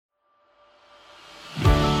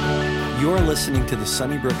You're listening to the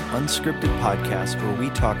Sunnybrook Unscripted Podcast, where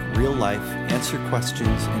we talk real life, answer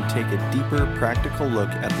questions, and take a deeper, practical look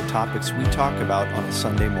at the topics we talk about on a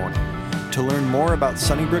Sunday morning. To learn more about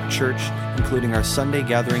Sunnybrook Church, including our Sunday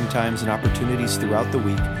gathering times and opportunities throughout the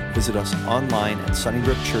week, visit us online at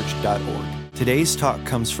sunnybrookchurch.org. Today's talk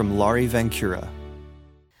comes from Laurie Van Cura.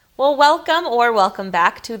 Well, welcome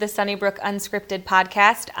back to the Sunnybrook Unscripted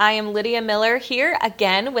Podcast. I am Lydia Miller here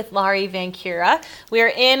again with Laurie Van Cura. We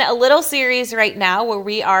are in a little series right now where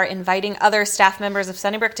we are inviting other staff members of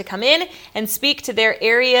Sunnybrook to come in and speak to their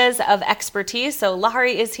areas of expertise. So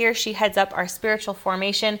Laurie is here. She heads up our spiritual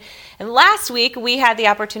formation. And last week we had the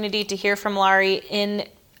opportunity to hear from Laurie in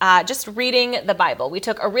just reading the Bible. We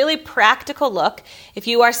took a really practical look, if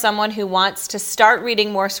you are someone who wants to start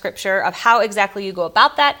reading more scripture, of how exactly you go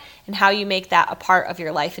about that and how you make that a part of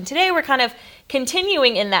your life. And today we're kind of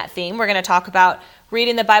continuing in that theme. We're going to talk about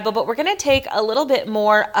reading the Bible, but we're going to take a little bit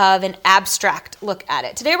more of an abstract look at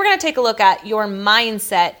it. Today we're going to take a look at your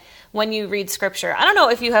mindset when you read scripture. I don't know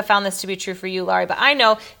if you have found this to be true for you, Laurie, but I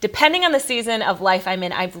know depending on the season of life I'm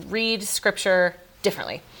in, I read scripture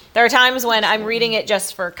differently. There are times when I'm reading it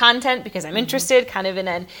just for content because I'm interested, kind of in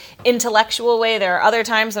an intellectual way. There are other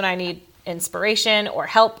times when I need inspiration or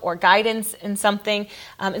help or guidance in something.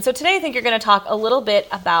 And so today I think you're going to talk a little bit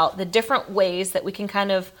about the different ways that we can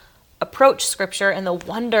kind of approach scripture and the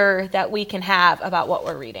wonder that we can have about what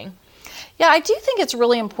we're reading. Yeah, I do think it's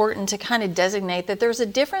really important to kind of designate that there's a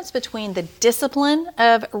difference between the discipline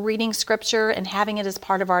of reading scripture and having it as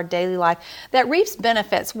part of our daily life that reaps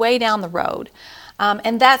benefits way down the road.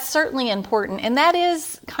 And that's certainly important. And that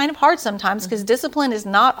is kind of hard sometimes because discipline is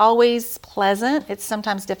not always pleasant. It's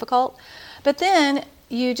sometimes difficult. But then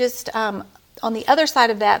you just, on the other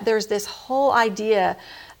side of that, there's this whole idea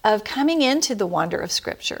of coming into the wonder of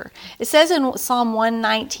Scripture. It says in Psalm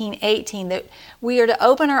 119:18 that we are to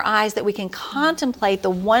open our eyes that we can contemplate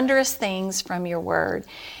the wondrous things from your word.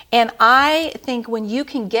 And I think when you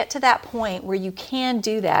can get to that point where you can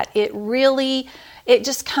do that, it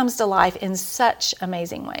just comes to life in such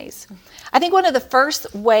amazing ways. I think one of the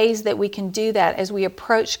first ways that we can do that as we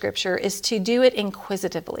approach Scripture is to do it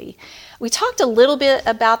inquisitively. We talked a little bit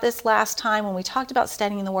about this last time when we talked about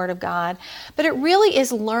studying the Word of God, but it really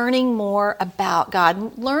is learning more about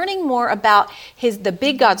God, learning more about the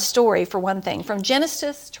big God story, for one thing. From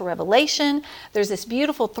Genesis to Revelation, there's this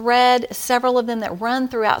beautiful thread, several of them that run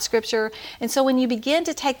throughout Scripture. And so when you begin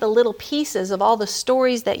to take the little pieces of all the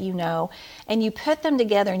stories that you know, and you put them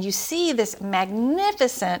together and you see this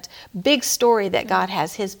magnificent big story that God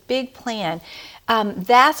has, His big plan,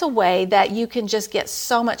 that's a way that you can just get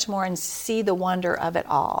so much more and see the wonder of it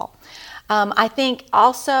all. I think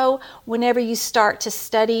also whenever you start to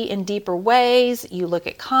study in deeper ways, you look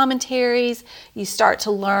at commentaries, you start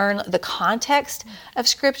to learn the context of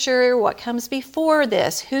Scripture, what comes before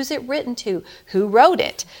this, who's it written to, who wrote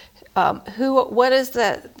it, what is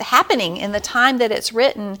the happening in the time that it's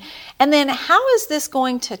written, and then how is this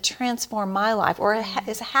going to transform my life, or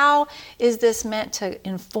how is this meant to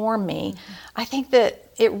inform me? I think that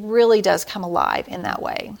it really does come alive in that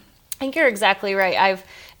way. I think you're exactly right. I've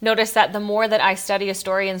noticed that the more that I study a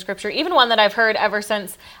story in Scripture, even one that I've heard ever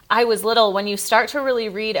since I was little, when you start to really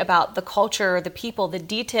read about the culture, the people, the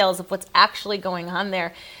details of what's actually going on there,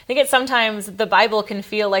 I think sometimes the Bible can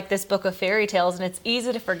feel like this book of fairy tales, and it's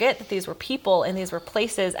easy to forget that these were people and these were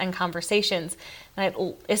places and conversations.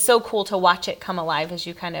 And it's so cool to watch it come alive as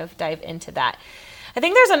you kind of dive into that. I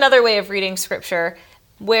think there's another way of reading Scripture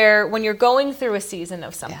where when you're going through a season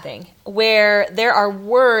of something, where there are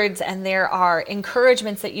words and there are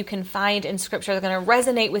encouragements that you can find in Scripture that are going to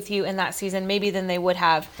resonate with you in that season, maybe than they would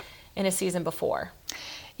have in a season before.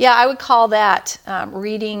 Yeah, I would call that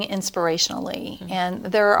reading inspirationally. Mm-hmm. And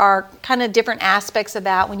there are kind of different aspects of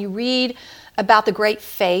that. When you read about the great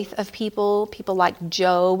faith of people like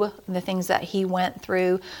Job, the things that he went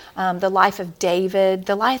through, the life of David,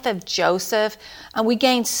 the life of Joseph. We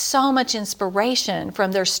gained so much inspiration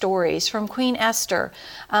from their stories, from Queen Esther.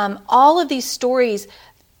 All of these stories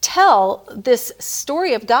tell this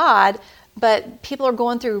story of God, but people are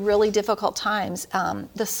going through really difficult times.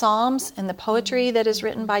 The Psalms and the poetry that is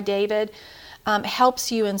written by David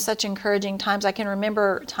helps you in such encouraging times. I can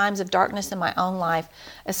remember times of darkness in my own life,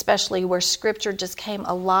 especially where Scripture just came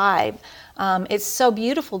alive. It's so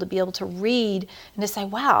beautiful to be able to read and to say,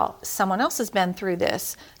 wow, someone else has been through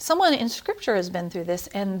this. Someone in Scripture has been through this,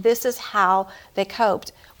 and this is how they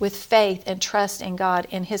coped with faith and trust in God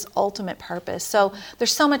and His ultimate purpose. So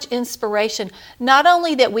there's so much inspiration, not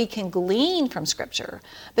only that we can glean from Scripture,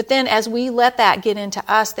 but then as we let that get into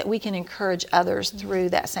us, that we can encourage others through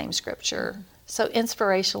that same Scripture. So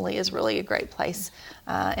inspirationally is really a great place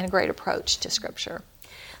and a great approach to Scripture.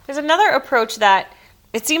 There's another approach that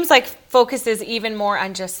it seems like focuses even more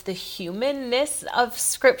on just the humanness of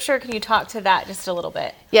Scripture. Can you talk to that just a little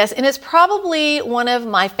bit? Yes, and it's probably one of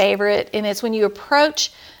my favorite, and it's when you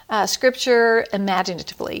approach Scripture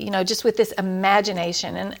imaginatively, just with this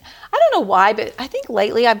imagination. And I don't know why, but I think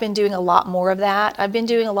lately I've been doing a lot more of that. I've been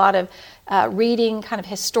doing a lot of reading kind of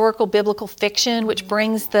historical biblical fiction, which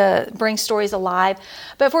brings stories alive.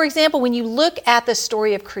 But for example, when you look at the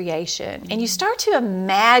story of creation and you start to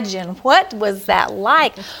imagine what was that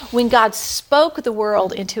like when God spoke the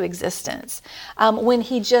world into existence, when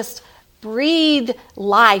He just breathed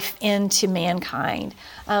life into mankind.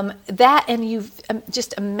 And you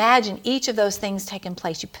just imagine each of those things taking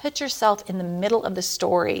place. You put yourself in the middle of the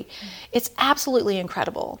story. It's absolutely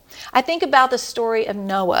incredible. I think about the story of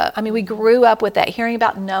Noah. I mean, we grew up with that, hearing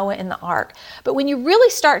about Noah in the ark. But when you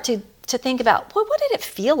really start to think about, what did it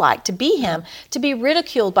feel like to be him, to be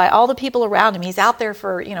ridiculed by all the people around him? He's out there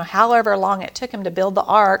for, however long it took him to build the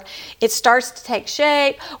ark. It starts to take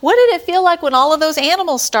shape. What did it feel like when all of those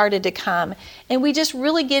animals started to come? And we just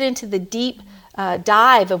really get into the deep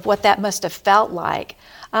dive of what that must have felt like.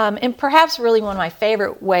 And perhaps really one of my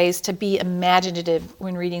favorite ways to be imaginative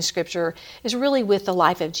when reading Scripture is really with the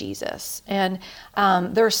life of Jesus. And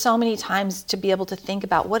there are so many times to be able to think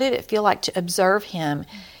about, what did it feel like to observe Him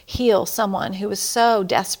heal someone who was so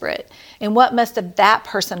desperate? And what must have that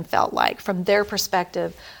person felt like from their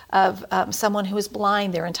perspective of someone who was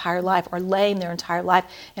blind their entire life or lame their entire life,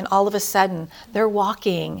 and all of a sudden they're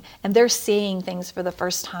walking and they're seeing things for the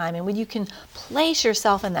first time. And when you can place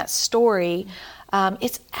yourself in that story,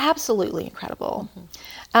 it's absolutely incredible.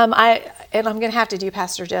 I'm going to have to do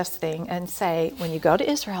Pastor Jeff's thing and say, when you go to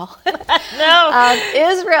Israel,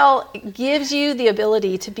 Israel gives you the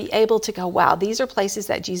ability to be able to go, wow, these are places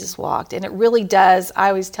that Jesus walked. And it really does. I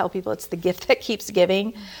always tell people it's the gift that keeps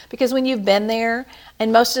giving, because when you've been there,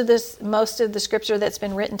 and most of the Scripture that's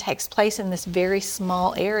been written takes place in this very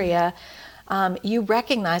small area, you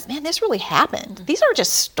recognize, man, this really happened. These aren't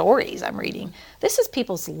just stories I'm reading. This is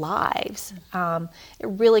people's lives. It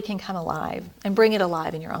really can come alive and bring it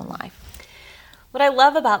alive in your own life. What I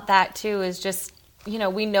love about that, too, is just,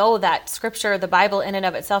 we know that Scripture, the Bible in and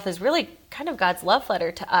of itself, is really kind of God's love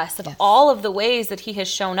letter to us of all of the ways that He has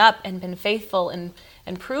shown up and been faithful and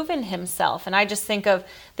proven Himself. And I just think of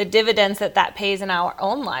the dividends that pays in our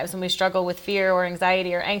own lives when we struggle with fear or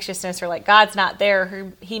anxiety or anxiousness, or like God's not there,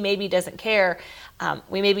 or He maybe doesn't care.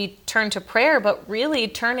 We maybe turn to prayer, but really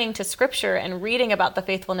turning to Scripture and reading about the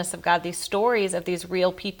faithfulness of God, these stories of these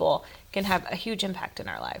real people, can have a huge impact in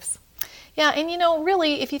our lives. Yeah, and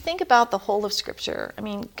really, if you think about the whole of Scripture, I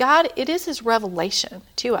mean, God, it is His revelation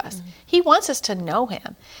to us. Mm-hmm. He wants us to know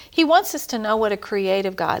Him. He wants us to know what a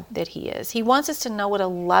creative God that He is. He wants us to know what a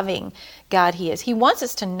loving God He is. He wants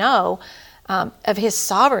us to know of His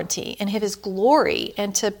sovereignty and of His glory,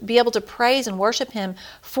 and to be able to praise and worship Him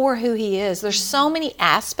for who He is. There's so many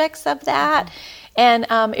aspects of that, and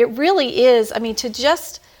it really is, to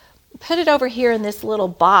just put it over here in this little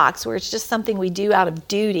box where it's just something we do out of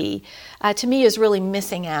duty, to me is really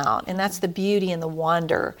missing out. And that's the beauty and the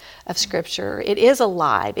wonder of Scripture. It is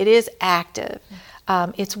alive. It is active.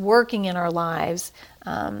 It's working in our lives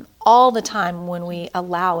all the time when we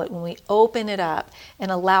allow it, when we open it up and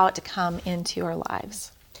allow it to come into our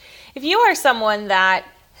lives. If you are someone that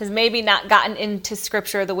has maybe not gotten into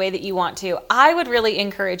Scripture the way that you want to, I would really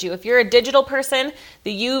encourage you. If you're a digital person,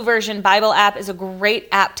 the YouVersion Bible app is a great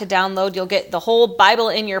app to download. You'll get the whole Bible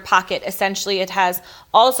in your pocket, essentially. It has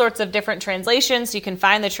all sorts of different translations, so you can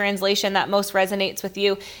find the translation that most resonates with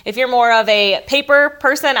you. If you're more of a paper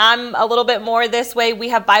person, I'm a little bit more this way. We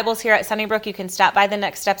have Bibles here at Sunnybrook. You can stop by the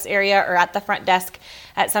Next Steps area or at the front desk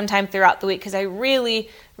at some time throughout the week, because I really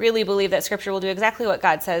believe that Scripture will do exactly what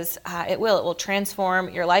God says it will. It will transform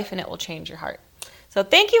your life and it will change your heart. So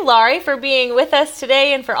thank you, Laurie, for being with us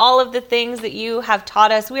today and for all of the things that you have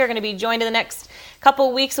taught us. We are going to be joined in the next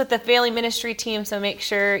couple weeks with the family ministry team, so make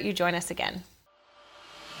sure you join us again.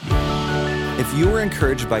 If you were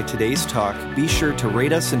encouraged by today's talk, be sure to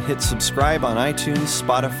rate us and hit subscribe on iTunes,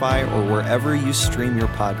 Spotify, or wherever you stream your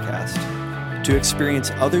podcast. To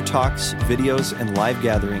experience other talks, videos, and live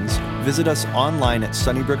gatherings, visit us online at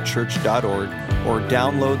sunnybrookchurch.org or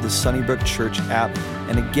download the Sunnybrook Church app.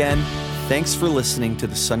 And again, thanks for listening to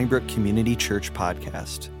the Sunnybrook Community Church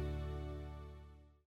Podcast.